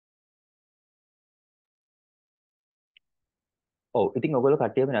ඔව් ඉතින් ඔයගොල්ලෝ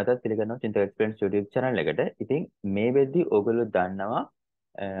කට්ටියම නැවතත් පිළිගන්නවා චින්තක එක්ස්පීරියන්ස් YouTube channel එකට. ඉතින් මේ වෙද්දි ඔයගොල්ලෝ දන්නවා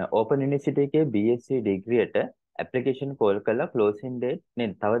Open University එකේ BSc Degree-ට application call කරලා closing date නේ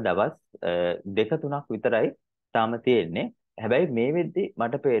තව දවස් දෙක තුනක් විතරයි තාම තියෙන්නේ. හැබැයි මේ වෙද්දි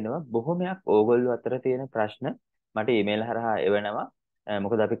මට පේනවා බොහොමයක් ඕගොල්ලෝ අතර තියෙන ප්‍රශ්න මට ඊමේල් හරහා එවනවා.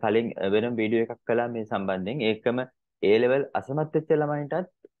 මොකද අපි කලින් වෙනම වීඩියෝ එකක් කළා මේ සම්බන්ධයෙන්. ඒකම A level අසමත් වෙච්ච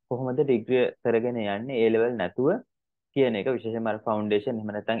ළමයින්ටත් කොහොමද ඩිග්‍රිය කරගෙන යන්නේ A level නැතුව කියන එක විශේෂයෙන්ම අර ෆවුන්ඩේෂන් එහෙම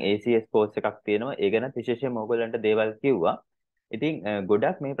නැත්නම් ACS කෝස් එකක් තියෙනවා. ඒ ගැන විශේෂයෙන්ම ඕගොල්ලන්ට දේවල් කිව්වා. ඉතින්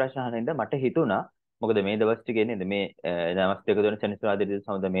ගොඩක් මේ ප්‍රශ්න අහන ඉඳ මට හිතුණා මොකද මේ දවස් ටිකේ නේද මේ දවස් දෙක තුන සෙනසුරාදා දින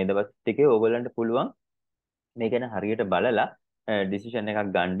සමද මේ දවස් ටිකේ ඕගොල්ලන්ට පුළුවන් මේ ගැන හරියට බලලා ඩිසිෂන්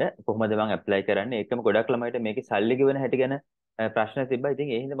එකක් ගන්න කොහොමද මම ඇප්ලයි කරන්නේ ඒකම ගොඩක් ළමයිට මේකේ සල්ලි ගෙවන හැටි ගැන ප්‍රශ්න තිබ්බා.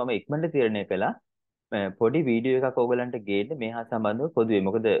 ඉතින් ඒ හින්දා මම ඉක්මනට තීරණය කළා පොඩි වීඩියෝ එකක් ඕගොල්ලන්ට ගේන්න මේ හා සම්බන්ධව පොදුවේ.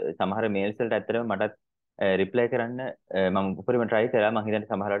 මොකද සමහර මේල්ස් වලට ඇත්තටම මටත් රිප්ලයි කරන්න මම උපරිම try කරා. මම හිතන්නේ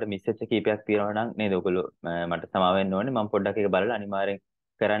සමහරවිට මිස් වෙච්ච කීපයක් තියෙනවා නම් නේද ඔයගොල්ලෝ මට සමාව වෙන්න ඕනේ. මම පොඩ්ඩක් ඒක බලලා අනිවාර්යෙන්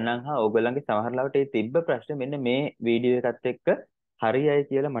කරන්නම්. හා ඕගොල්ලන්ගේ සමහර ලාවට ඒ තිබ්බ ප්‍රශ්න මෙන්න මේ වීඩියෝ එකත් එක්ක හරියයි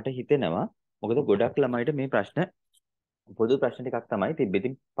කියලා මට හිතෙනවා. මොකද ගොඩක් ළමයිට මේ ප්‍රශ්න පොදු ප්‍රශ්න ටිකක් තමයි තිබ්බේ.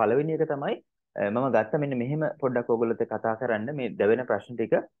 ඉතින් පළවෙනි එක තමයි මම ගත්ත මෙන්න මෙහෙම පොඩ්ඩක් ඕගොල්ලොත් එක්ක කතා කරන්න මේ දැවෙන ප්‍රශ්න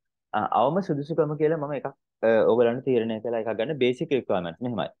ටික අවම සුදුසුකම කියලා මම එකක් ඕගොල්ලන්ට තීරණය කළා එකක් ගන්න basic requirements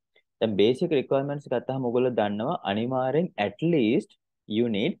මෙහෙමයි. දැන් basic requirements ගත්තාම ඔයගොල්ලෝ දන්නවා අනිවාර්යෙන් at least you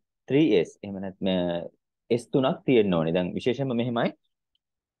need 3S එහෙම නැත්නම් S තුනක් තියෙන්න ඕනේ. දැන් විශේෂයෙන්ම මෙහෙමයි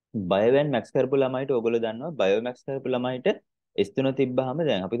බයෝ and max කරපු ළමයිට ඔයගොල්ලෝ දන්නවා බයෝ max කරපු ළමයිට S3 තිබ්බහම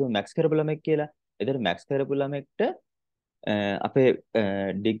දැන් අපි තුමු max කරපු ළමෙක් කියලා. එතකොට max කරපු ළමෙක්ට අපේ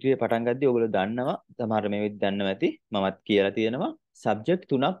ඩිග්‍රිය පටන් ගද්දී ඔයගොල්ලෝ දන්නවා සමහර මේ විදිහ දන්නවා ඇති මමත් කියලා තියෙනවා සබ්ජෙක්ට්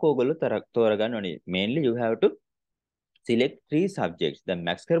තුනක් ඔයගොල්ලෝ තෝරගන්න ඕනේ. Mainly you have to select 3 subjects. දැන්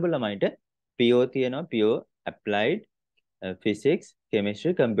max කරපු ළමයිට PO තියෙනවා PO applied physics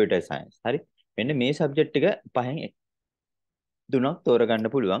chemistry computer science. හරි. මෙන්න මේ සබ්ජෙක්ට් ටික පහෙන් තුනක් තෝරගන්න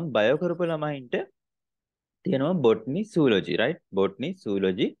පුළුවන්. බයෝ කරපු ළමයින්ට තියෙනවා botany zoology right botany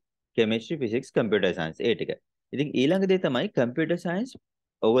zoology chemistry physics computer science ඒ ටික. ඉතින් ඊළඟ දේ තමයි computer science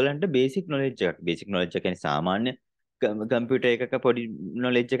ඕගලන්ට basic knowledge එකක් basic knowledge එක කියන්නේ සාමාන්‍ය කම්පියුටර් එකක පොඩි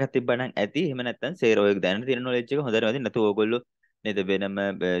knowledge එකක් තිබ්බනම් ඇති. එහෙම නැත්නම් සේර ඔය දැනට තියෙන knowledge එක හොඳට වැඩි නැතු ඕගොල්ලෝ නේද වෙනම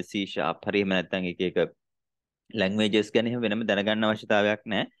C sharp හරි එහෙම නැත්නම් එක එක languages ගැන එහෙම වෙනම දැනගන්න අවශ්‍යතාවයක්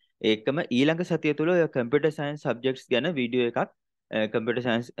නැහැ. ඒකම ඊළඟ සතිය තුල ඔය computer science subjects ගැන වීඩියෝ එකක් computer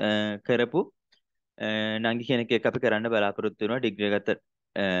science කරපු නංගි කෙනෙක් එක්ක අපි කරන්න බලාපොරොත්තු වෙනවා ඩිග්‍රී ගත්ත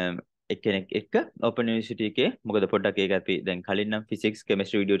එක්කෙනෙක් එක්ක Open University එකේ. මොකද පොඩ්ඩක් ඒක අපි දැන් කලින් නම් physics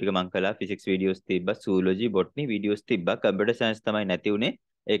chemistry වීඩියෝ ටික මම කළා. physics videos තිබ්බා, zoology botany videos තිබ්බා. computer science තමයි නැති උනේ.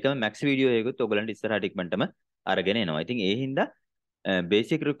 ඒකම max වීඩියෝ එකකුත් ඔයගලන්ට ඉස්සරහට ඉක්මනටම අරගෙන එනවා. ඉතින් ඒ හින්දා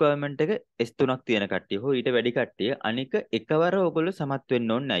බේසික් රික්වයර්මන්ට් එක S3ක් තියෙන කට්ටිය හෝ ඊට වැඩි කට්ටිය අනික එකවර ඔයගොල්ලෝ සමත්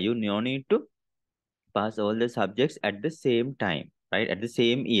වෙන්න ඕනේ නැහැ. You need to pass all the subjects at the same time, right? At the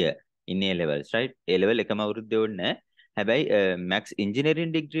same year in A levels, right? A level එකම අවුරුද්දේ ඕනේ නැහැ. හැබැයි max engineering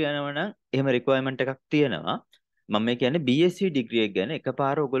degree යනවා නම් එහෙම requirement එකක් තියෙනවා. මම මේ කියන්නේ BSc degree එක ගැන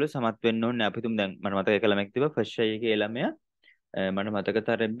එකපාර ඔයගොල්ලෝ සමත් වෙන්න ඕනේ. අපි තුමු දැන් මට මතක එක ළමෙක් තිබ්බා first year එකේ ළමයා මට මතක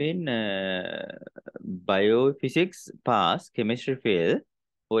තරමින් bio physics pass chemistry fail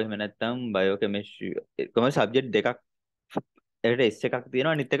ඔය එහෙම නැත්නම් bio chemistry කොහොම subject දෙකක් එකට S එකක්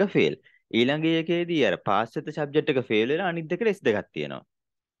තියෙනවා අනිත් එක fail. ඊළඟ එකේදී අර පාස් වෙච්ච සබ්ජෙක්ට් එක ෆේල් වෙලා අනිත් දෙකට S දෙකක් තියෙනවා.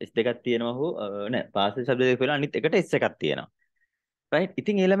 S දෙකක් තියෙනවා හෝ නෑ පාස් වෙච්ච සබ්ජෙක්ට් එක ෆේල් අනිත් එකට S එකක් තියෙනවා. රයිට්.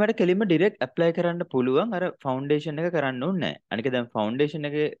 ඉතින් ඒ ළමයට කෙලින්ම ඩිරෙක්ට් ඇප්ලයි කරන්න පුළුවන් අර ෆවුන්ඩේෂන් එක කරන්න ඕනේ නෑ. අනික දැන් ෆවුන්ඩේෂන්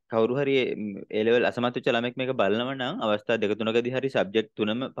එකේ කවුරු හරි A level අසමත් වෙච්ච ළමෙක් මේක බලනවා නම් අවස්ථා දෙක තුනකදී හරි සබ්ජෙක්ට්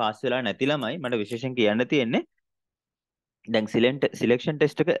තුනම පාස් වෙලා නැති ළමයි මට විශේෂයෙන් කියන්න තියෙන්නේ දැන් සිලෙක්ෂන්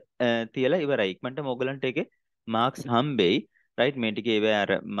ටෙස්ට් එක තියලා ඉවරයි. ඉක්මනටම ඕගලන්ට ඒකේ මාක්ස් හම්බෙයි. රයිට් මේ ටිකේ ඒවා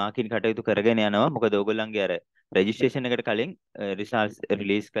අර මාකින් කටයුතු කරගෙන යනවා. මොකද ඕගොල්ලන්ගේ අර රෙජිස්ට්‍රේෂන් එකට කලින් රිසල්ට්ස්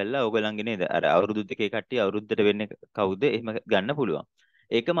රිලීස් කළා. ඕගොල්ලන්ගේ නේද අර අවුරුදු දෙකේ කට්ටිය අවුරුද්දට වෙන්නේ කවුද? එහෙම ගන්න පුළුවන්.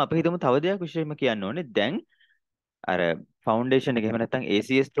 ඒකම අපි හිතමු තව දෙයක් විශේෂයෙන්ම කියන්න ඕනේ. දැන් අර ෆවුන්ඩේෂන් එක එහෙම නැත්නම්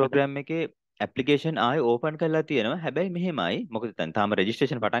ACS ප්‍රෝග්‍රෑම් එකේ ඇප්ලිකේෂන් ආයේ ඕපන් කරලා තියෙනවා. හැබැයි මෙහෙමයි. මොකද දැන් තාම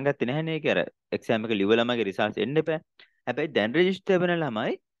රෙජිස්ට්‍රේෂන් පටන් ගත්තේ නැහැනේ. ඒක අර එක්සෑම් එක ලිව්ව ළමයිගේ රිසල්ට්ස් එන්න එපා. හැබැයි දැන් රෙජිස්ටර් වෙන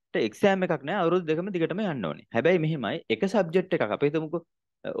ළමයිට එක්සෑම් එකක් නැහැ. අවුරුදු දෙකම දිගටම යන්න ඕනේ. හැබැයි මෙහෙමයි. එක සබ්ජෙක්ට් එකක් අපි හිතමුකෝ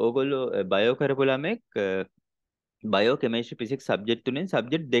ඕගොල්ලෝ බයෝ කරපු ළමෙක් බයෝ කෙමිස්ට්‍රි ෆිසික්ස් සබ්ජෙක්ට් තුනෙන්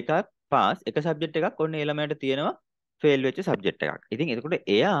සබ්ජෙක්ට් දෙකක් පාස් එක සබ්ජෙක්ට් එකක් ඔන්න ඒ ළමයාට තියෙනවා ෆේල් වෙච්ච සබ්ජෙක්ට් එකක්. ඉතින් එතකොට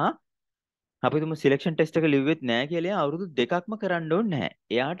එයා අපි තුමු සිලෙක්ෂන් ටෙස්ට් එක ලිව්වෙත් නැහැ කියලා එයා අවුරුදු දෙකක්ම කරන්න ඕනේ නැහැ.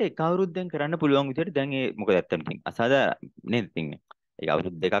 එයාට එක අවුරුද්දෙන් කරන්න පුළුවන් විදිහට දැන් ඒ මොකද ඇත්තටම ඉතින් අසාධාරණ නේද ඉතින් ඒක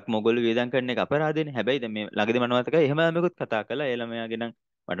අවුරුදු දෙකක්ම ඔයගොල්ලෝ වේදම් කරන එක අපරාධනේ. හැබැයි දැන් මේ ළඟදී මම මතකයි එහෙම ළමයෙකුත් කතා කළා. ඒ ළමයාගේ නම්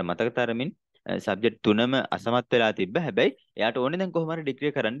මට මතක තරමින් සබ්ජෙක්ට් තුනම අසමත් වෙලා තිබ්බ. හැබැයි එයාට ඕනේ දැන් කොහොම හරි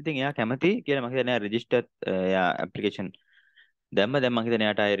ඩිග්‍රී කරන්න. ඉතින් එයා කැමති කියලා මම හිතන්නේ රෙජිස්ටර් එයා ඇප්ලිකේෂන් දැම්ම. දැන් මම හිතන්නේ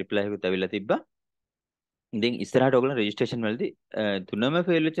එයාට ආයෙ රිප්ලයි එකකුත් ඇවිල්ලා තිබ්බා. ඉතින් ඉස්සරහට ඔයගොල්ලෝ රෙජිස්ට්‍රේෂන් වලදී තුනම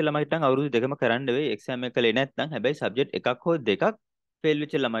ෆේල් වෙච්ච ළමයිට නම් අවුරුදු දෙකම කරන්න වෙයි එක්සෑම් එක කළේ නැත්නම්. හැබැයි සබ්ජෙක්ට් එකක් හෝ දෙකක් ෆේල්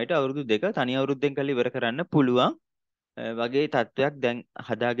වෙච්ච ළමයිට අවුරුදු දෙක තනි අවුරුද්දෙන් කරලා ඉවර කරන්න පුළුවන් වගේ තත්වයක් දැන්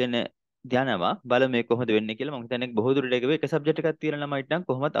හදාගෙන යනවා. බලමු මේ කොහොමද වෙන්නේ කියලා. මම හිතන්නේ බොහෝ දුරට එක සබ්ජෙක්ට් එකක් තියෙන ළමයිට නම්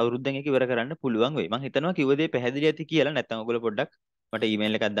කොහොමත් අවුරුද්දෙන් එක ඉවර කරන්න පුළුවන් වෙයි. මම හිතනවා කිව්ව දේ පැහැදිලි ඇති කියලා. නැත්නම් ඔයගොල්ලෝ පොඩ්ඩක් මට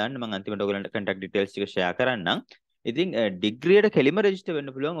ඊමේල් එකක් දාන්න. මම අන්තිමට ඔයගොල්ලන්ට contact details ටික share කරන්නම්. ඉතින් ඩිග්‍රියට කෙලිම රෙජිස්ටර්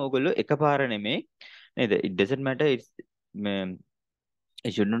වෙන්න පුළුවන්. ඕගොල්ලෝ එකපාර නෙමෙයි නේද? It doesn't matter.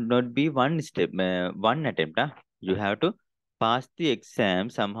 It should not be one step, one attempt. You have to pass the exam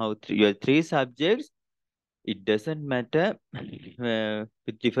somehow. Your three subjects. It doesn't matter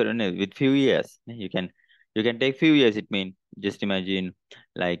with different with few years. You can take few years. It means just imagine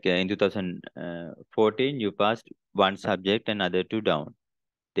like in 2014 you passed one subject and other two down.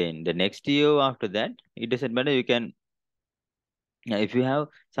 Then the next year after that it doesn't matter. You can if you have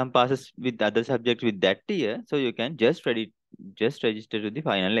some passes with other subjects with that year, so you can just register to the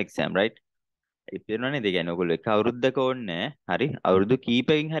final exam, right? ඉතිරනනේ දෙ කියන්නේ ඔයගොල්ලෝ එක අවුරුද්දක ඕනේ හරි අවුරුදු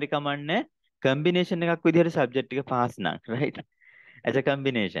කීපකින් හරි කමන්නේ combination එකක් විදිහට සබ්ජෙක්ට් එක පාස් නම් right as a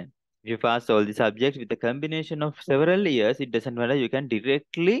combination if you pass all the subjects with a combination of several years it doesn't matter you can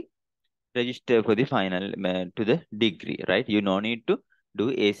directly register for the final to the degree right you no need to do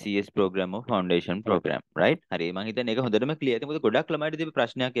ACS program or foundation program right හරි මම හිතන්නේ ඒක හොඳටම clear ඒක මොකද ගොඩක් ළමයිට තිබෙ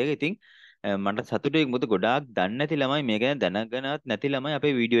ප්‍රශ්නයක් ඒක ඉතින් මට සතුටුයි මොකද ගොඩාක් දන්නේ නැති ළමයි මේක දැනගෙනවත් නැති ළමයි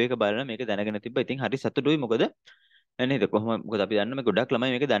අපේ වීඩියෝ එක බලලා මේක දැනගෙන තිබ්බා ඉතින් හරි සතුටුයි මොකද නේද කොහොම මොකද අපි දන්න මේ ගොඩක්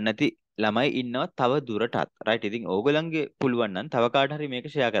ළමයි මේක දන්නේ නැති ළමයි ඉන්නවා තව දුරටත් right ඉතින් ඕගොල්ලන්ගේ පුළුවන් නම් තව කාට හරි මේක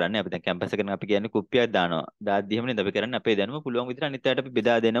ෂෙයා කරන්න අපි දැන් කැම්පස් එකෙන් අපි කියන්නේ කුප්පියක් දානවා දාද්දි එහෙම නේද අපි කරන්නේ අපේ දැනුම පුළුවන් විදිහට අනිත් අයට අපි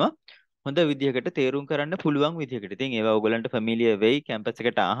බෙදා දෙනවා හොඳ විදිහකට තේරුම් කරන්න පුළුවන් විදිහකට. ඉතින් ඒවා ඔයගලන්ට ෆැමිලියර් වෙයි කැම්පස්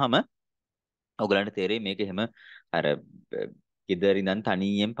එකට ආවම ඔයගලන්ට තේරෙයි මේක එහෙම අර ගෙදර ඉඳන්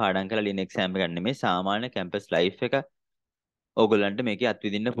තනියෙන් පාඩම් කරලා ලියන එක්සෑම් එකක් නෙමෙයි සාමාන්‍ය කැම්පස් ලයිෆ් එක ඔයගලන්ට මේකේ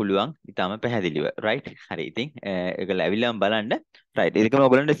අත්විඳින්න පුළුවන්. ඊටම පැහැදිලිව. right? හරි. ඉතින් ඒගොල්ලෝ ඇවිල්ලාම බලන්න. right. ඒකම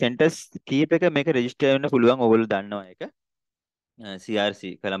ඔයගලන්ට සෙන්ටර්ස් කීප එක මේක රෙජිස්ටර් වෙන්න පුළුවන්. ඔයගොල්ලෝ දන්නවා ඒක. CRC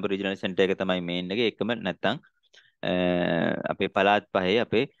කොළඹ රීජනල් සෙන්ටර් එක තමයි මේන් එක. ඒකම නැත්තම් අපේ පළාත් පහේ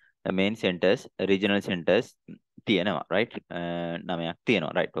අපේ මේන් සෙන්ටර්ස් රීජනල් සෙන්ටර්ස් තියෙනවා right 9ක්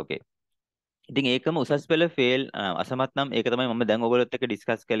තියෙනවා right okay ඉතින් ඒකම උසස් පෙළ ෆේල් අසමත් නම් ඒක තමයි මම දැන් ඔයගොල්ලොත් එක්ක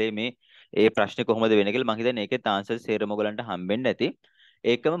ඩිස්කස් කළේ මේ ඒ ප්‍රශ්නේ කොහොමද වෙන්නේ කියලා මම හිතන්නේ ඒකේ ආන්සර් සේරම ඔයගලන්ට හම්බෙන්න ඇති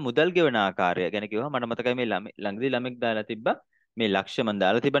ඒකම මුදල් ගෙවන ආකාරය ගැන කිව්වම මට මතකයි මේ ළඟදී ළමෙක් දාලා තිබ්බා මේ ලක්ෂ මන්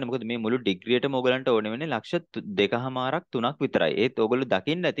දාලා තිබ්බනේ මොකද මේ මුළු ඩිග්‍රියටම ඔයගලන්ට ඕනේ වෙන්නේ ලක්ෂ 2.5ක් 3ක් විතරයි ඒත් ඔයගොල්ලෝ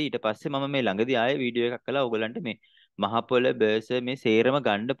දකින්න ඇති ඊට පස්සේ මම මේ ළඟදී ආයේ වීඩියෝ එකක් කළා ඔයගලන්ට මේ මහපොළ බර්ස මේ සේරම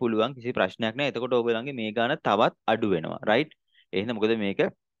ගන්න පුළුවන් කිසි ප්‍රශ්නයක් නැහැ එතකොට ඔයගලන්ගේ මේ ගාන තවත් අඩු වෙනවා right එහෙනම් මොකද මේක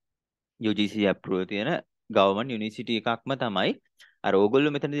UGC approve තියෙන ගවර්න්මන්ට් යුනිවර්සිටි එකක්ම තමයි අර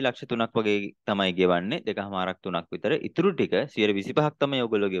ඕගොල්ලෝ මෙතනදී ලක්ෂ 3ක් වගේ තමයි ගෙවන්නේ 2.5ක් 3ක් විතර ඉතුරු ටික 125ක් තමයි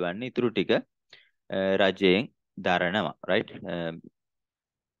ඔයගොල්ලෝ ගෙවන්නේ ඉතුරු ටික රජයෙන් දරනවා right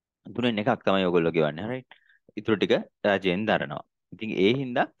තුනෙන් එකක් තමයි ඔයගොල්ලෝ ගෙවන්නේ right ඉතුරු ටික රජයෙන් දරනවා ඉතින් ඒ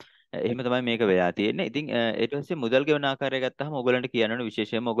හින්දා එහෙම තමයි මේක වෙලා තියෙන්නේ. ඉතින් ඊට පස්සේ මුදල් ගෙවන ආකාරය ගත්තාම ඔයගොල්ලන්ට කියන්න ඕන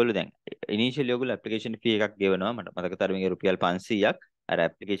විශේෂයෙන්ම ඔයගොල්ලෝ දැන් ඉනිෂියලි ඔයගොල්ලෝ ඇප්ලිකේෂන් ෆී එකක් ගෙවනවා. මට මතක තරමින් රුපියල් 500ක් අර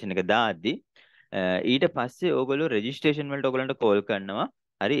ඇප්ලිකේෂන් එක දාද්දි ඊට පස්සේ ඔයගොල්ලෝ රෙජිස්ට්‍රේෂන් වලට ඔයගොල්ලන්ට කෝල් කරනවා.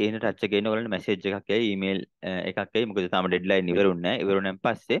 හරි එහෙන ටච් එකේ ඉන්න ඔයගොල්ලන්ට මැසේජ් එකක් එයි ඊමේල් එකක් එයි. මොකද තාම ඩෙඩ්ලයින් ඉවරුන්නේ නැහැ. ඉවරුණාන්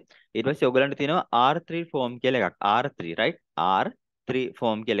පස්සේ ඊට පස්සේ ඔයගොල්ලන්ට තියෙනවා R3 ෆෝම් කියලා එකක්. R3 right R3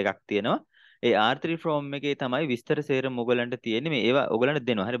 ෆෝම් කියලා එකක් තියෙනවා. ඒ R3 ෆෝම් එකේ තමයි විස්තර සේරම ඔයගොල්ලන්ට තියෙන්නේ. මේ ඒවා ඔයගොල්ලන්ට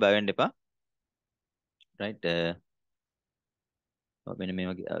දෙනවා. හරි බය වෙන්න එපා. right මෙන්න මේ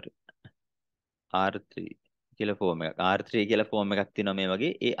වගේ R3 කියලා ෆෝම් එකක් R3 කියලා ෆෝම් එකක් තියෙනවා මේ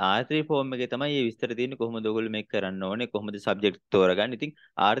වගේ ඒ R3 ෆෝම් එකේ තමයි මේ විස්තර තියෙන්නේ කොහොමද ඔයගොල්ලෝ මේක කරන්න ඕනේ කොහොමද සබ්ජෙක්ට් තෝරගන්නේ ඉතින්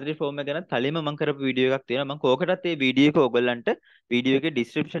R3 ෆෝම් එක ගැන කලින්ම මම කරපු වීඩියෝ එකක් තියෙනවා මම කෝකටත් මේ වීඩියෝ එක ඔයගොල්ලන්ට වීඩියෝ එකේ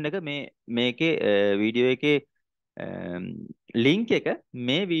ඩිස්ක්‍රිප්ෂන් එක මේකේ වීඩියෝ එකේ ලින්ක් එක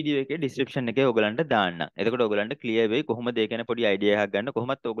මේ වීඩියෝ එකේ ඩිස්ක්‍රිප්ෂන් එකේ ඔයගලන්ට දාන්න. එතකොට ඔයගලන්ට ක්ලියර් වෙයි කොහොමද ඒ ගැන පොඩි අයිඩියා එකක් ගන්න.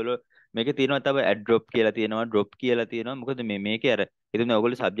 කොහොමත් ඔයගොල්ලෝ මේකේ තියෙනවා තව ඇඩ් ඩ්‍රොප් කියලා තියෙනවා, ඩ්‍රොප් කියලා තියෙනවා. මොකද මේකේ අර හිතමු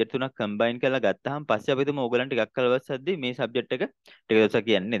ඔයගොල්ලෝ සබ්ජෙක්ට් තුනක් කම්බයින් කරලා ගත්තාම පස්සේ අපි හිතමු ඔයගලන්ට ටිකක් කලවස්සද්දී මේ සබ්ජෙක්ට් එක ටික දවසක්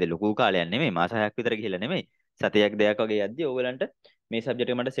කියන්නේ නේද? ලොකු කාලයක් නෙමෙයි. මාස 6ක් විතර ගිහිල්ලා නෙමෙයි. සතියක් දෙකක් වගේ යද්දී ඔයගලන්ට මේ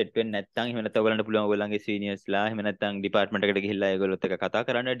සබ්ජෙක්ට් එක මට සෙට් වෙන්නේ නැත්නම් එහෙම නැත්නම් ඔයගලන්ට පුළුවන් ඔයගලන්ගේ සීනියර්ස්ලා එහෙම නැත්නම් ඩිපාර්ට්මන්ට් එකට ගිහිල්ලා ඒගොල්ලොත් එක්ක කතා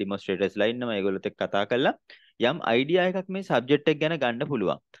කරන්න ඩෙමොන්ස්ට්‍රේටර්ස්ලා ඉන්නවා ඒගොල්ලොත් එක්ක කතා කරලා යම් අයිඩියා එකක් මේ සබ්ජෙක්ට් එක ගැන ගන්න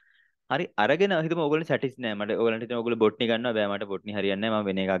පුළුවන්. හරි අරගෙන හිතමු ඔයගොල්ලෝ සැටිස් නෑ මට ඔයගලන්ට හිතමු ඔයගොල්ලෝ බොට්නි ගන්නවා බෑ මට බොට්නි හරියන්නේ නෑ මම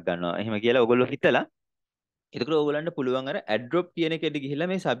වෙන එකක් ගන්නවා. එහෙම කියලා ඔයගොල්ලෝ හිතලා එතකොට ඕගලන්ට පුළුවන් අර ඇඩ් ඩ්‍රොප් කියන එකට ගිහිල්ලා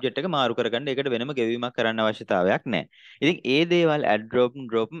මේ සබ්ජෙක්ට් එක මාරු කරගන්න. ඒකට වෙනම ගෙවීමක් කරන්න අවශ්‍යතාවයක් නැහැ. ඉතින් ඒ දේවල් ඇඩ්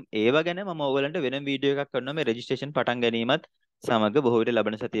ඩ්‍රොප් ඒවා ගැන මම ඕගලන්ට වෙනම වීඩියෝ එකක් කරනවා මේ රෙජිස්ට්‍රේෂන් පටන් ගැනීමත් සමග බොහෝ විට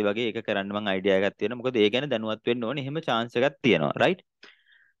ලබන සතිය වගේ ඒක කරන්න මම අයිඩියා එකක් තියෙනවා. මොකද ඒ ගැන දැනුවත් වෙන්න ඕනේ. එහෙම chance එකක් තියෙනවා. right?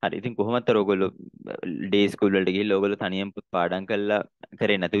 හරි. ඉතින් කොහොමත් අර ඕගොල්ලෝ ඩේ ස්කූල් වලට ගිහිල්ලා ඕගොල්ලෝ තනියම පාඩම් කරලා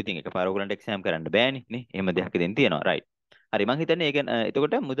කරේ නැතුව ඉතින් එකපාර ඕගලන්ට එක්සෑම් කරන්න බෑනේ නේ. එහෙම දෙයක් ඉතින් තියෙනවා. right? හරි. මම හිතන්නේ ඒක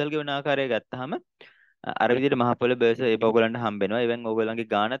එතකොට මුදල් ගෙවන ආකාරය ගත්තාම අර විදිහට මහ පොළ බර්ස් ඒක ඕගලන්ට හම්බ වෙනවා. even ඕගලන්ගේ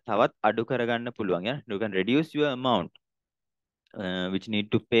ගාණ තවත් අඩු කරගන්න පුළුවන්. you can reduce your amount which need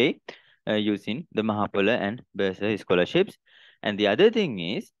to pay using the මහ පොළ and bursary scholarships. And the other thing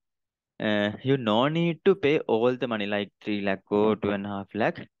is you no need to pay all the money like 3 lakh or 2.5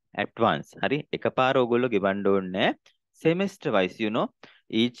 lakh at once. හරි එකපාර ඕගොල්ලෝ ගෙවන්න ඕනේ semester wise, you know,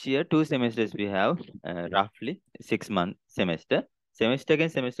 each year two semesters we have, roughly 6 month semester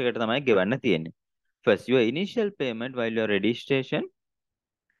එකෙන් semester එකට තමයි ගෙවන්න තියෙන්නේ. First, your initial payment while your registration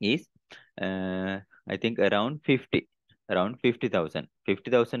is I think around 50,000.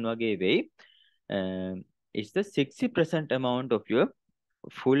 50,000 වගේ වෙයි. It's the 60% amount of your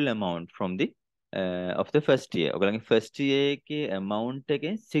full amount from the of the first year. ඔයගොල්ලන්ගේ first year එකේ amount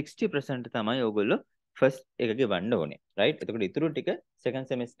එකෙන් 60% තමයි ඔයගොල්ලෝ first එක ගෙවන්න ඕනේ. right? එතකොට ඉතුරු ටික second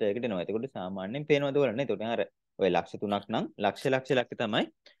semester එකට එනවා. එතකොට සාමාන්‍යයෙන් පේනවද ඔයාලට? එතකොට අර ඔය ලක්ෂ 3ක් නම් ලක්ෂ තමයි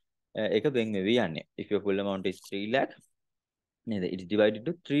ඒක වෙන් වෙවි යන්නේ. If your full amount is 3 lakh, it's divided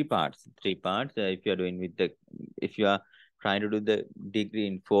to three parts. If you are doing with the, if you are trying to do the degree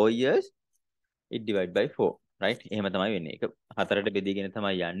in 4 years, it divide by 4, right? එහෙම තමයි වෙන්නේ. ඒක හතරට බෙදීගෙන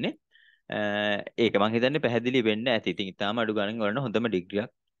තමයි යන්නේ. ඒක මම හිතන්නේ පැහැදිලි වෙන්න ඇති. ඉතින් ඊටාම අඩු ගණන් වලට හොඳම ඩිග්‍රියක්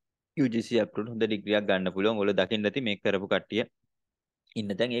UGC approved හොඳ ඩිග්‍රියක් ගන්න පුළුවන්. ඔයගොල්ලෝ දකින්න ඇති මේක කරපු කට්ටිය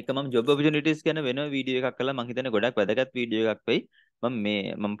ඉන්න. දැන් ඒක මම job opportunities ගැන වෙනම වීඩියෝ එකක් කළා. මම හිතන්නේ ගොඩක් වැදගත් වීඩියෝ එකක් වෙයි.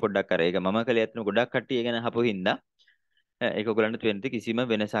 මම පොඩ්ඩක් අර ඒක මම කළේ අතන ගොඩක් කට්ටිය ගැන අහපු හින්දා ඒක ඔයගලන්ට වෙන්න කිසිම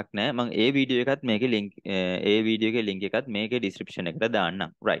වෙනසක් නැහැ. මම ඒ වීඩියෝ එකත් මේකේ link ඒ වීඩියෝ එකේ link එකත් මේකේ description එකට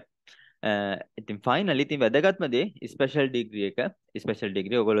දාන්නම්. right. ඉතින් finally ඉතින් වැදගත්ම දේ special degree එක. special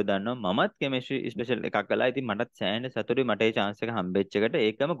degree ඔයගොල්ලෝ දන්නවා මමත් chemistry special එකක් කළා. ඉතින් මටත් සෑහෙන සතුටුයි මට ඒ chance එක හම්බෙච්ච එකට.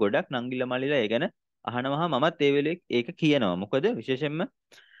 ඒකම ගොඩක් නංගිලා මල්ලිලා ඒ ගැන අහනවා. මමත් ඒ වෙලේ ඒක කියනවා. මොකද විශේෂයෙන්ම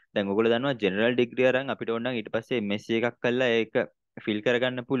දැන් ඔයගොල්ලෝ දන්නවා general degree අරන් අපිට ඕන නම් ඊට පස්සේ MSc එකක් කළා ඒක fill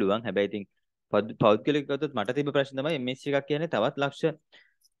කරගන්න පුළුවන්. හැබැයි ඉතින් පෞද්ගලිකව ගත්තොත් මට තිබ්බ ප්‍රශ්න තමයි MSc එකක් කියන්නේ තවත් ලක්ෂ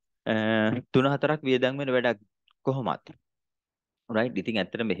 3-4ක් වියදම් වෙන වැඩක් කොහොමත්. right. ඉතින්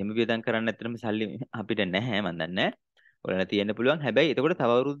ඇත්තටම මෙහෙම වියදම් කරන්න ඇත්තටම සල්ලි අපිට නැහැ මන් දන්නේ. ඔයාලට තියෙන්න පුළුවන්. හැබැයි එතකොට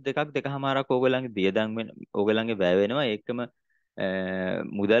තව අවුරුදු දෙකමාරක් ඕගොල්ලන්ගේ වියදම් වෙන ඕගොල්ලන්ගේ වැය වෙනවා. ඒකම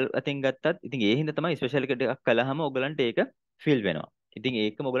මුදල් අතින් ගත්තත් ඉතින් ඒ හින්දා තමයි ස්පෙෂල් එකක් කළාම ඕගොල්ලන්ට ඒක ෆිල් වෙනවා. ඉතින්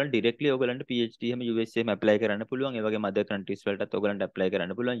ඒකම ඔයගලන්ට directly ඔයගලන්ට PhD එහෙම USA එහෙම apply කරන්න පුළුවන්. ඒ වගේම other countries වලටත් ඔයගලන්ට apply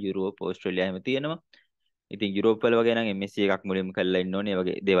කරන්න පුළුවන්. යුරෝප්, ඕස්ට්‍රේලියා එහෙම තියෙනවා. ඉතින් යුරෝප් වල වගේ නම් MSc එකක් මුලින්ම කරලා ඉන්න ඕනේ. ඒ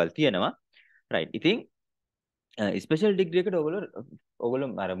වගේ දේවල් තියෙනවා. right. ඉතින් ස්පෙෂල් ඩිග්‍රී එකට ඔයගොල්ලෝ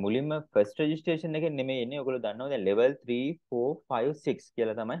අර මුලින්ම ෆස්ට් රෙජිස්ට්‍රේෂන් එකෙන් නෙමෙයි එන්නේ. ඔයගොල්ලෝ දන්නවා දැන් level 3 4 5 6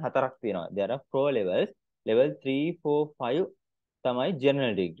 කියලා තමයි හතරක් තියෙනවා. there are 4 levels. level 3 4 5 තමයි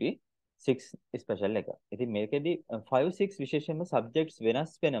general degree, 6 ස්පෙෂල් එක. ඉතින් මේකෙදි 5 6 විශේෂයෙන්ම subjects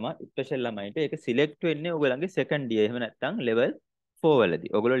වෙනස් වෙනවා. ස්පෙෂල් ළමයින්ට ඒක select වෙන්නේ ඔයගොල්ලන්ගේ second year එහෙම නැත්නම් level 4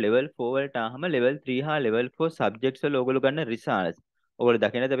 වලදී. ඔයගොල්ලෝ level 4 වලට ආවම level 3 හා level 4 subjects වල ඔයගොල්ලෝ ගන්න results. ඔයගොල්ලෝ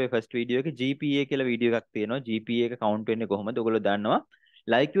දකිනද අපේ first video එකේ GPA කියලා වීඩියෝ එකක් තියෙනවා. GPA එක count වෙන්නේ කොහොමද? ඔයගොල්ලෝ දන්නවා.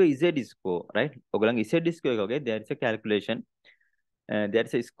 like your Z score, right? ඔයගොල්ලන්ගේ Z score එක වගේ there is a calculation. There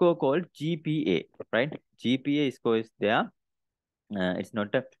is a score called GPA, right? GPA score is there. It's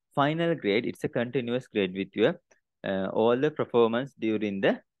not a final grade, it's a continuous grade with your all the performance during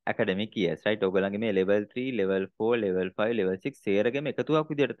the academic years, right? ඔයගොල්ලන්ගේ මේ level 3 level 4 level 5 level 6 සේරගෙම එකතුවක්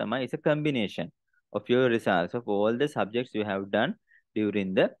විදියට තමයි it's a combination of your results of all the subjects you have done during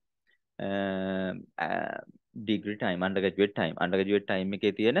the degree time, undergraduate time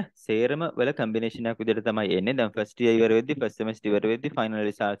එකේ තියෙන සේරම වල combination එකක් විදියට තමයි එන්නේ. දැන් first year ඉවර වෙද්දි first semester ඉවර වෙද්දි final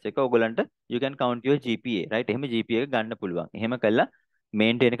results එක ඔයගොල්ලන්ට you can count your GPA, right? එහෙම GPA එක ගන්න පුළුවන්. එහෙම කළා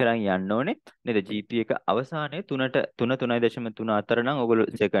මේන්ටේන් කරන් යන්න ඕනේ නේද? GPA එක අවසානයේ 3.4 නම් ඔයගොල්ලෝ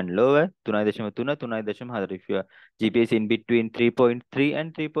second lower, 3.3 3.4. if your GPA is in between 3.3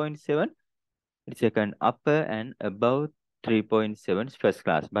 and 3.7, it's second upper and above 3.7 first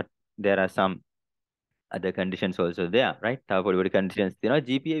class. But there are some other conditions also there, right? තව පොඩි conditions තියෙනවා.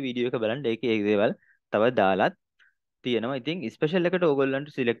 GPA වීඩියෝ එක බලන්න ඒකේ ඒ දේවල් තව දාලාත් තියෙනවා. ඉතින් ස්පෙෂල් එකට ඕගොල්ලන්ට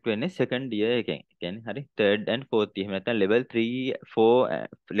සිලෙක්ට් වෙන්නේ second year එකෙන්. ඒ කියන්නේ හරි third and fourth එහෙම නැත්නම් level 3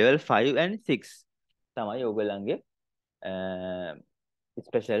 4 level 5 and 6 තමයි ඕගොල්ලන්ගේ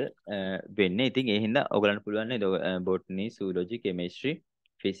ස්පෙෂල් වෙන්නේ. ඉතින් ඒ හින්දා ඕගොල්ලන්ට පුළුවන් නේද botany, zoology, chemistry,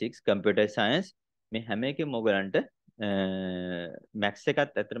 physics, computer science මේ හැම එකෙම ඔයගලන්ට මැක්ස් එකත්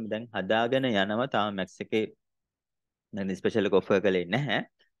ඇත්තටම දැන් හදාගෙන යනවා. තාම මැක්ස් එකේ දැන් ස්පෙෂල් එක ඔෆර් කළේ නැහැ.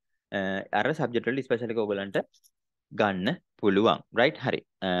 අර සබ්ජෙක්ට් වල ස්පෙෂල් එක ඔයගලන්ට ගන්න පුළුවන්. right හරි.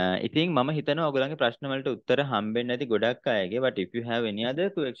 ඉතින් මම හිතනවා ඔයගලන්ගේ ප්‍රශ්න වලට උත්තර හම්බෙන්නේ නැති ගොඩක් අයගේ. but if you have any other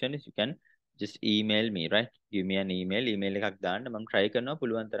questions you can just email me, right? give me an email එකක් දාන්න. මම try කරනවා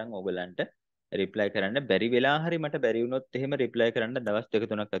පුළුවන් තරම් ඔයගලන්ට reply කරන්න. බැරි වෙලා හරි මට බැරි වුණොත් එහෙම reply කරන්න දවස් දෙක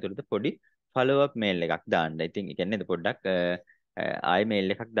තුනක් ඇතුළත පොඩි follow up mail එකක් දාන්න. ඉතින් ඒ කියන්නේ පොඩ්ඩක් ආයි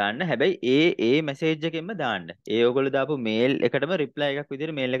මේල් එකක් දාන්න. හැබැයි ඒ මැසේජ් එකෙන්ම දාන්න. ඒ ඔයගොල්ලෝ දාපු මේල් එකටම රිප්ලයි එකක්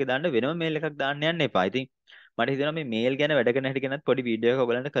විදිහට මේල් එක දාන්න, වෙනම මේල් එකක් දාන්න යන්න එපා. ඉතින් මට හිතෙනවා මේ මේල් ගැන වැඩ කරන හැටි ගැනත් පොඩි වීඩියෝ එකක්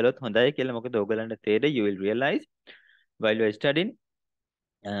ඔයගලන්ට කළොත් හොඳයි කියලා. මොකද ඔයගලන්ට තේරෙයි you will realize while you are studying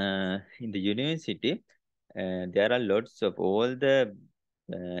in the university there are lots of all the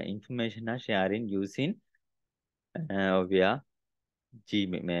information are sharing using via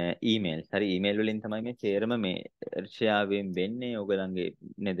Gmail මේ ඊමේල්. හරි ඊමේල් වලින් තමයි මේ තේරම මේ ෂෙයාවෙන් වෙන්නේ ඔයගලන්ගේ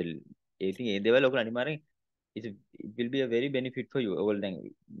නේද? ඒ ඉතින් ඒ දේවල් ඔයගොල්ලෝ අනිවාර්යෙන් it will be a very benefit for you. ඔයගොල්ලෝ දැන්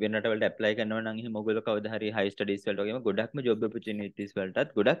වෙන රටවලට ඇප්ලයි කරනවා නම් එහෙම ඔයගොල්ලෝ කවදා හරි high studies වලට වගේම ගොඩක්ම job opportunities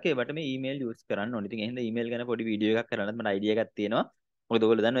වලටත් ගොඩක් ඒවට මේ ඊමේල් use කරන්න ඕනේ. ඉතින් එහෙනම් ඊමේල් ගැන පොඩි වීඩියෝ එකක් කරන්නත් මට idea එකක් තියෙනවා. මොකද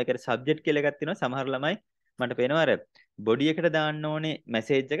ඔයගොල්ලෝ දන්නවා ඒකට subject කියලා එකක් තියෙනවා. සමහර ළමයි මට පේනවා අර බොඩි එකට දාන්න ඕනේ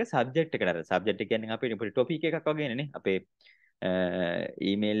මැසේජ් එක සබ්ජෙක්ට් එකට. අර සබ්ජෙක්ට් එක කියන්නේ අපේ පොඩි ටොපික් එකක් වගේනේ අපේ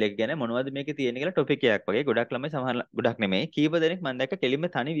ඊමේල් එක ගැන මොනවද මේකේ තියෙන කියලා ටොපික් එකක් වගේ. ගොඩක් ළමයි සමහර ගොඩක් නෙමෙයි කීප දෙනෙක් මම දැක්ක කෙලින්ම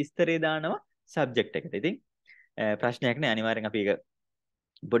තනි විස්තරේ දානවා සබ්ජෙක්ට් එකට. ඉතින් ප්‍රශ්නයක් නෑ අනිවාර්යෙන් අපි ඒක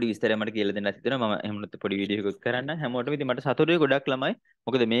පොඩි විස්තරයක් මට කියලා දෙන්නත් හිතෙනවා. මම එහෙමනොත් පොඩි වීඩියෝ එකක් කරන්න හැමෝටම. ඉතින් මට සතුටුයි ගොඩක් ළමයි.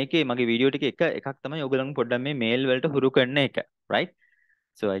 මොකද මේකේ මගේ වීඩියෝ ටිකේ එකක් තමයි ඔයගොල්ලන් පොඩ්ඩක් මේ මේල් වලට හුරු කරන එක. right?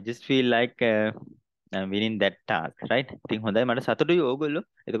 So I just feel like I'm winning that task, right? ඉතින් හොඳයි මට සතුටුයි ඕගොල්ලෝ.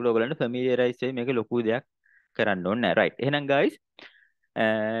 එතකොට ඔයගොල්ලන්ට familiarize වෙයි මේක ලොකු දෙයක් කරන්න ඕනේ නෑ. right? එහෙනම් guys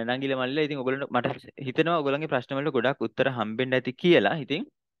නංගිල මල්ලිලා ඉතින් ඔයගොල්ලන්ට මට හිතෙනවා ඔයගොල්ලන්ගේ ප්‍රශ්න වලට ගොඩක් උත්තර හම්බෙන්න ඇති කියලා. ඉතින්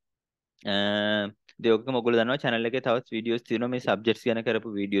දෙයක්ම ඔයගොල්ලෝ දන්නවා channel එකේ තවත් වීඩියෝස් තියෙනවා මේ subjects ගැන කරපු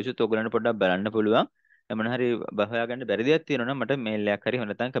වීඩියෝස් උත් ඔයගොල්ලන්ට පොඩ්ඩක් බලන්න පුළුවන්. මොන හරි හොයාගන්න බැරි දෙයක් තියෙනවා නම් මට මේල් එකක් හරි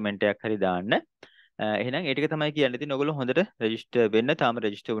නැත්නම් කමෙන්ට් එකක් හරි දාන්න. එහෙනම් ඒ ටික තමයි කියන්න තියෙන්නේ. ඔයගොල්ලෝ හොඳට රෙජිස්ටර් වෙන්න. තාම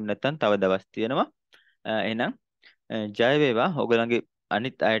රෙජිස්ටර් වුනේ නැත්නම් තව දවස් තියෙනවා. එහෙනම් ජය වේවා. ඔයගොල්ලන්ගේ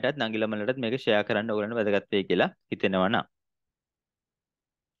අනිත් අයටත් නංගිලමලටත් මේක ෂෙයා කරන්න ඔයගොල්ලන්ට වැදගත් වෙයි කියලා හිතෙනවා නා.